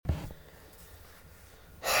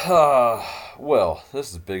Well,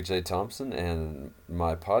 this is Big J Thompson, and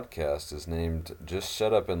my podcast is named Just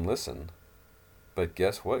Shut Up and Listen. But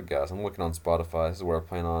guess what, guys? I'm looking on Spotify. This is where I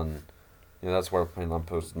plan on, that's where I plan on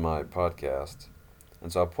posting my podcast.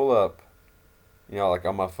 And so I pull up, like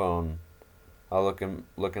on my phone,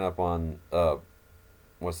 looking up on,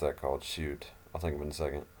 what's that called? Shoot. I'll think of it in a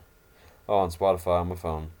second. Oh, on Spotify on my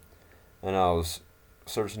phone. And I was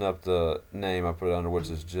searching up the name I put it under, which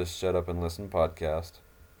is Just Shut Up and Listen podcast.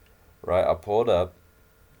 Right? I pull it up,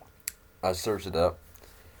 I search it up,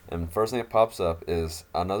 and the first thing that pops up is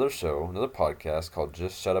another show, another podcast called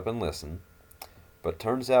Just Shut Up and Listen. But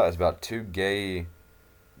turns out it's about two gay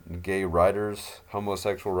writers,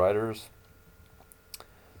 homosexual writers.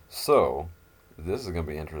 So, this is gonna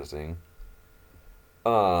be interesting.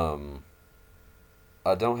 Um,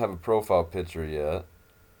 I don't have a profile picture yet,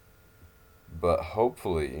 but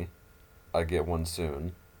hopefully I get one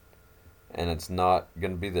soon. And it's not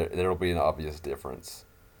gonna be there. There'll be an obvious difference.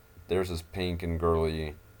 Theirs is pink and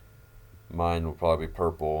girly. Mine will probably be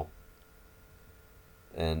purple.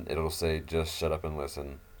 And it'll say just shut up and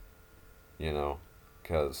listen.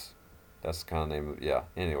 Because that's the kind of name. Yeah.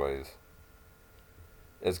 Anyways,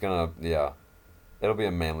 it's gonna. Yeah, it'll be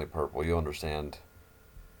a manly purple. You'll understand.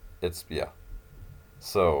 Yeah.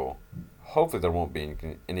 So hopefully there won't be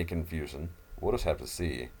any confusion. We'll just have to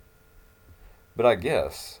see. But I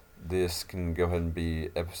guess this can go ahead and be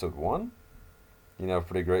episode one.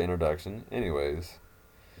 Pretty great introduction. Anyways,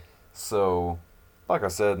 so, like I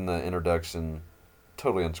said in the introduction,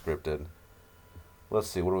 totally unscripted.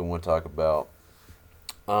 Let's see, what do we want to talk about?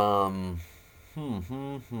 Um,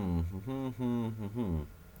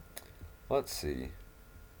 Let's see.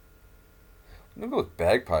 I'm gonna go with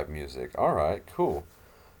bagpipe music. All right, cool.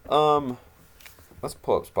 Um, let's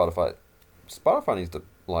pull up Spotify. Spotify needs to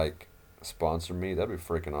sponsor me. That'd be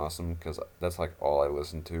freaking awesome because that's all I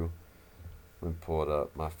listen to. Let me pull it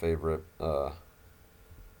up. My favorite,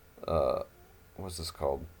 what's this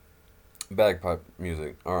called? Bagpipe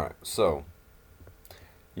music. Alright, so,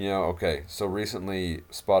 okay, so recently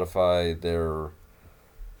Spotify, their,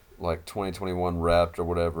 2021 Wrapped or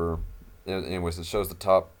whatever. Anyways, it shows the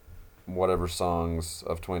top whatever songs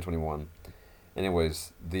of 2021.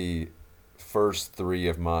 Anyways, the first three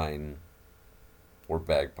of mine were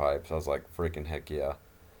bagpipes. I was like, freaking heck yeah.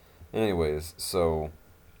 Anyways, so,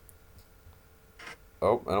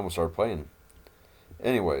 oh, I almost started playing.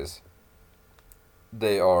 Anyways,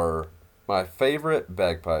 they are my favorite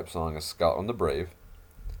bagpipe song is Scotland the Brave.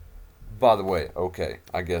 By the way, okay,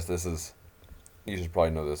 I guess you should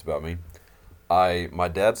probably know this about me. My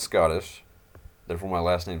dad's Scottish. Therefore, my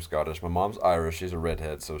last name's Scottish. My mom's Irish. She's a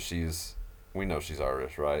redhead, so we know she's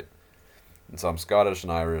Irish, right? And so I'm Scottish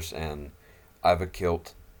and Irish, and I have a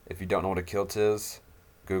kilt. If you don't know what a kilt is,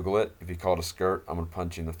 Google it. If you call it a skirt, I'm gonna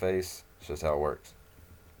punch you in the face. It's just how it works.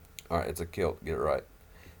 Alright, it's a kilt. Get it right.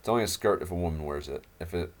 It's only a skirt if a woman wears it.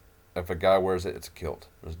 If a guy wears it, it's a kilt.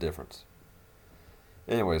 There's a difference.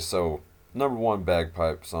 Anyway, so number one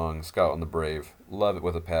bagpipe song, Scotland the Brave. Love it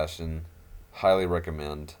with a passion. Highly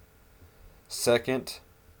recommend. Second,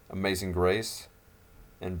 Amazing Grace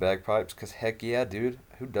and bagpipes, because heck yeah, dude.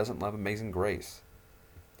 Who doesn't love Amazing Grace?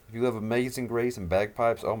 If you love Amazing Grace and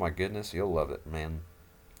bagpipes, oh my goodness, you'll love it, man.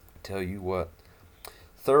 Tell you what.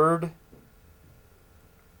 Third,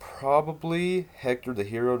 probably Hector the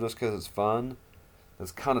Hero, just because it's fun.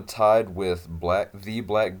 It's kind of tied with the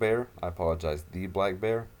Black Bear. I apologize, the Black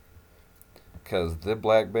Bear. Because the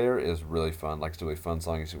Black Bear is really fun. It's a really fun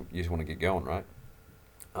song. You just want to get going, right?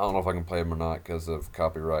 I don't know if I can play them or not because of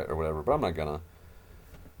copyright or whatever, but I'm not gonna.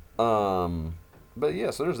 But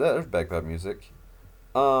yeah, so there's that. There's bagpipe music.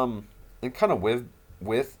 And kind of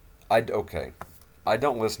okay. I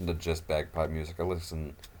don't listen to just bagpipe music. I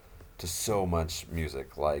listen to so much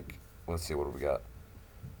music. Let's see, what do we got?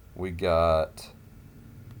 We got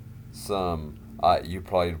some. You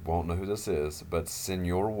probably won't know who this is, but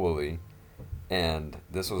Senor Wooly, and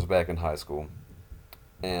this was back in high school,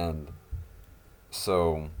 and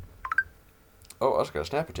so. Oh, I just got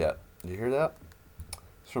a Snapchat. Did you hear that?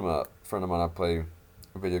 It's from a friend of mine I play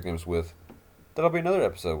video games with. That'll be another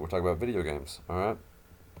episode. We'll talk about video games. All right.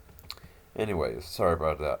 Anyways, sorry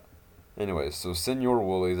about that. Anyways, so Senor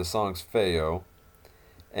Wooly, the song's Feo.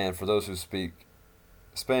 And for those who speak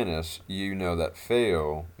Spanish, you know that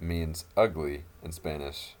feo means ugly in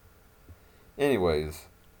Spanish. Anyways,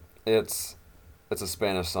 it's a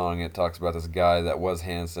Spanish song. It talks about this guy that was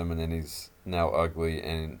handsome and then he's now ugly,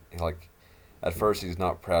 and at first he's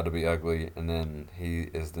not proud to be ugly, and then he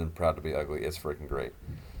is then proud to be ugly. It's freaking great.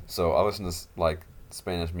 So I listen to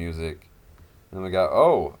Spanish music. And then we got,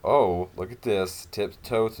 oh, look at this.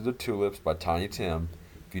 Tiptoe Through the Tulips by Tiny Tim.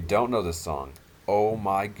 If you don't know this song, oh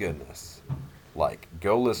my goodness. Like,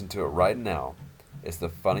 go listen to it right now. It's the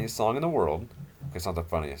funniest song in the world. It's not the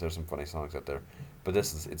funniest. There's some funny songs out there, but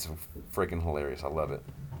it's freaking hilarious. I love it.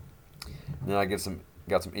 And then I got some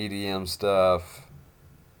EDM stuff.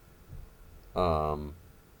 Um,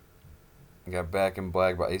 got Back in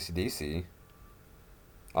Black by AC/DC.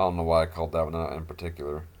 I don't know why I called that one out in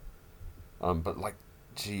particular. But like,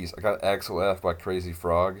 jeez, I got Axel F by Crazy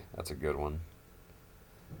Frog. That's a good one.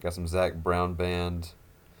 Got some Zach Brown Band.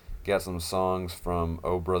 Got some songs from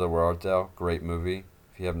Oh Brother Where Art Thou? Great movie.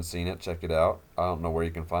 If you haven't seen it, check it out. I don't know where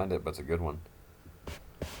you can find it, but it's a good one.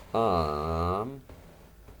 Um,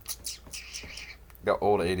 got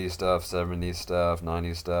old 80s stuff, 70s stuff,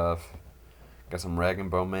 90s stuff. Got some Rag and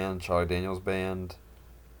Bone Man, Charlie Daniels Band.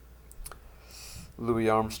 Louis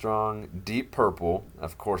Armstrong, Deep Purple.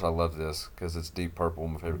 Of course, I love this because it's Deep Purple.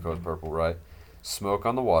 My favorite color is purple, right? Smoke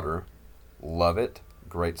on the Water. Love it.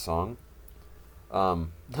 Great song.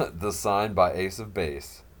 The Sign by Ace of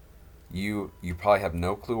Base. You probably have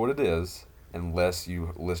no clue what it is unless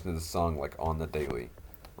you listen to the song like on the daily,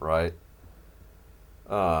 right?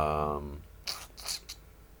 Um,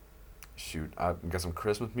 Shoot, I got some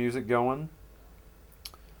Christmas music going.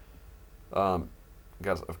 Um,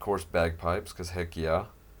 got of course bagpipes, cause heck yeah.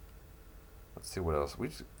 Let's see what else.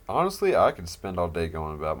 Honestly, I could spend all day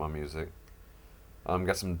going about my music.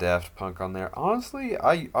 Got some Daft Punk on there. Honestly,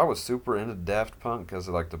 I was super into Daft Punk because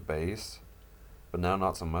of like the bass, but now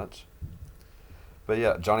not so much. But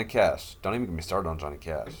yeah, Johnny Cash. Don't even get me started on Johnny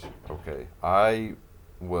Cash. Okay, I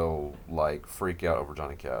will like freak out over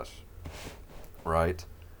Johnny Cash. Right?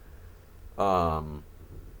 Um.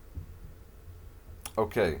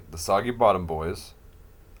 Okay, the Soggy Bottom Boys.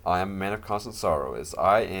 I am a man of constant sorrow.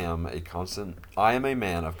 I am a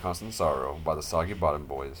man of constant sorrow by the Soggy Bottom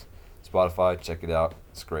Boys. Spotify, check it out.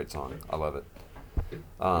 It's a great song. I love it.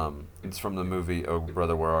 It's from the movie Oh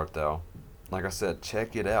Brother Where Art Thou? Like I said,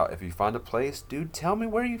 check it out. If you find a place, dude, tell me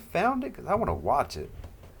where you found it, because I want to watch it.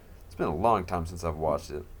 It's been a long time since I've watched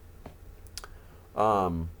it.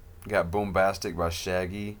 Got Boombastic by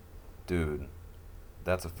Shaggy. Dude,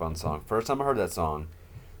 that's a fun song. First time I heard that song,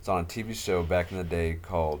 it's on a TV show back in the day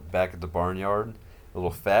called Back at the Barnyard. A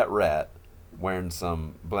little fat rat wearing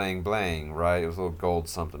some bling bling, right? It was a little gold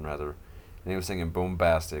something rather. And he was singing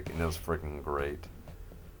Boombastic, and it was freaking great.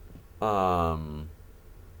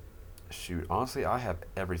 Shoot, honestly, I have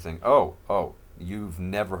everything. Oh, you've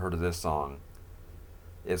never heard of this song.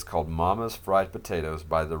 It's called Mama's Fried Potatoes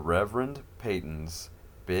by the Reverend Peyton's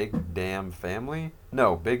Big Damn Family?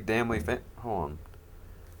 No, Big Damnly Hold on.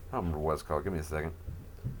 I don't remember what it's called. Give me a second.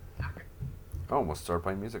 I almost started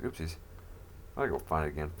playing music. Oopsies. I gotta go find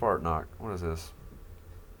it again. Fart knock. What is this?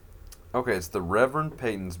 Okay, it's the Reverend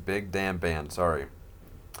Peyton's Big Damn Band. Sorry.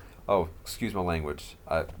 Oh, excuse my language.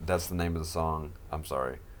 That's the name of the song. I'm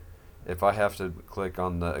sorry. If I have to click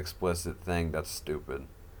on the explicit thing, that's stupid.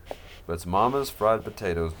 But it's Mama's Fried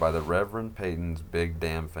Potatoes by the Reverend Peyton's Big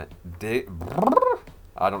Damn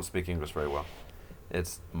I don't speak English very well.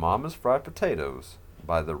 It's Mama's Fried Potatoes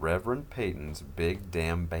by the Reverend Peyton's Big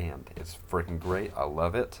Damn Band. It's freaking great. I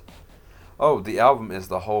love it. Oh, the album is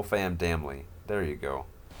The Whole Fam Damnly. There you go.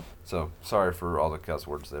 So, sorry for all the cuss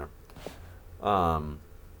words there.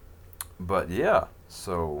 But yeah,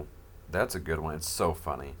 so that's a good one. It's so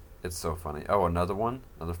funny. It's so funny. Oh, another one.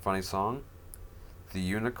 Another funny song. The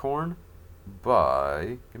Unicorn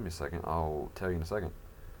by... Give me a second. I'll tell you in a second.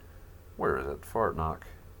 Where is it? Fart knock.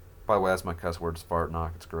 By the way, that's my cuss words. Fart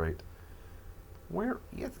knock. It's great. Where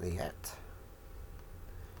is it?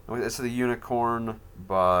 It's The Unicorn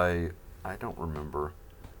by... I don't remember.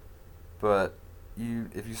 But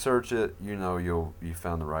if you search it, you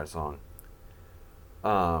found the right song.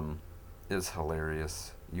 It's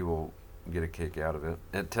hilarious. You will get a kick out of it.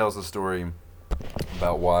 It tells the story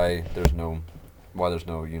about why there's no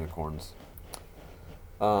unicorns.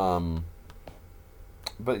 But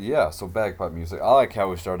yeah, so bagpipe music. I like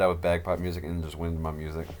how we started out with bagpipe music and just went into my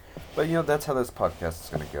music. But that's how this podcast is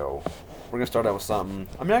gonna go. We're gonna start out with something.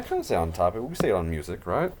 I mean, I couldn't say on topic. We can say it on music,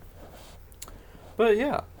 right? But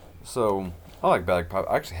yeah, so I like bagpipe.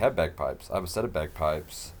 I actually have bagpipes. I have a set of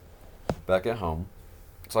bagpipes back at home.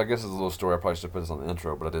 So I guess it's a little story. I probably should have put this on the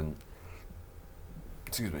intro, but I didn't.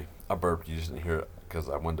 Excuse me. I burped. You just didn't hear it because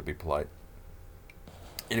I wanted to be polite.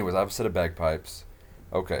 Anyways, I have a set of bagpipes.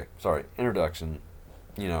 Okay, sorry. Introduction.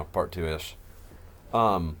 Part 2-ish.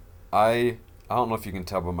 I don't know if you can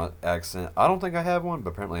tell by my accent. I don't think I have one,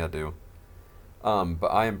 but apparently I do. But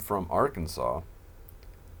I am from Arkansas.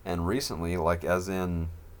 And recently, like as in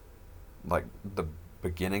like the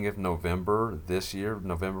beginning of November this year,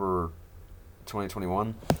 November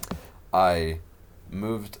 2021, I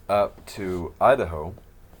moved up to Idaho,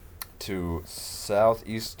 to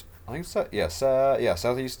southeast. I think so. Yeah,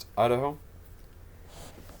 southeast Idaho,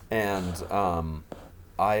 and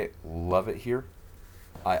I love it here.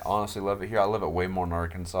 I honestly love it here. I love it way more in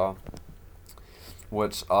Arkansas,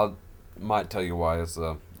 which I might tell you why.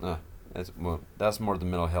 Well, that's more the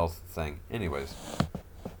mental health thing. Anyways,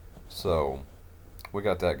 so we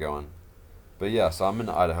got that going. But yeah, so I'm in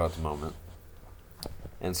Idaho at the moment,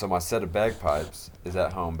 and so my set of bagpipes is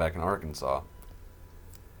at home back in Arkansas.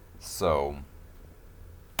 So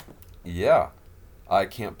yeah, I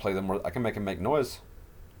can't play them. I can make them make noise,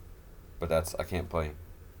 but that's I can't play.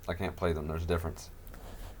 I can't play them. There's a difference.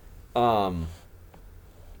 Um,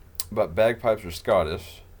 but bagpipes are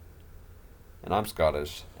Scottish, and I'm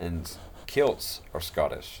Scottish, and kilts are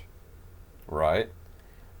Scottish, right?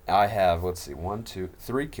 I have, let's see, one, two,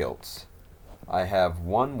 three kilts. I have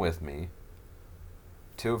one with me.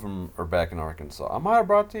 Two of them are back in Arkansas. I might have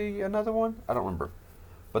brought another one. I don't remember.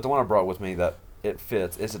 But the one I brought with me that it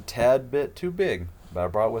fits is a tad bit too big, but I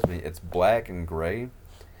brought it with me. It's black and gray.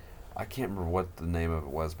 I can't remember what the name of it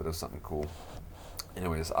was, but it was something cool.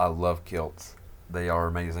 Anyways, I love kilts. They are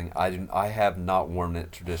amazing. I have not worn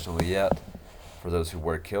it traditionally yet. For those who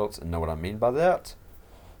wear kilts and know what I mean by that,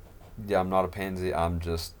 yeah, I'm not a pansy. I'm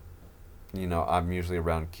just, I'm usually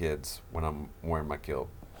around kids when I'm wearing my kilt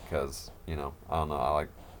because, I don't know. I like,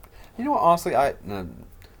 honestly, no,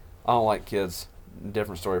 I don't like kids.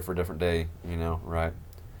 Different story for a different day, right?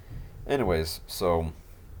 Anyways, so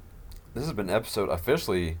this has been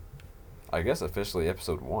officially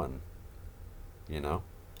episode 1, you know?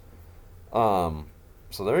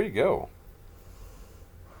 So there you go.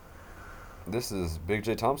 This is Big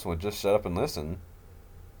J Thompson with Just Shut Up and Listen.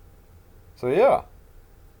 So yeah,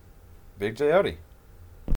 Big J outie.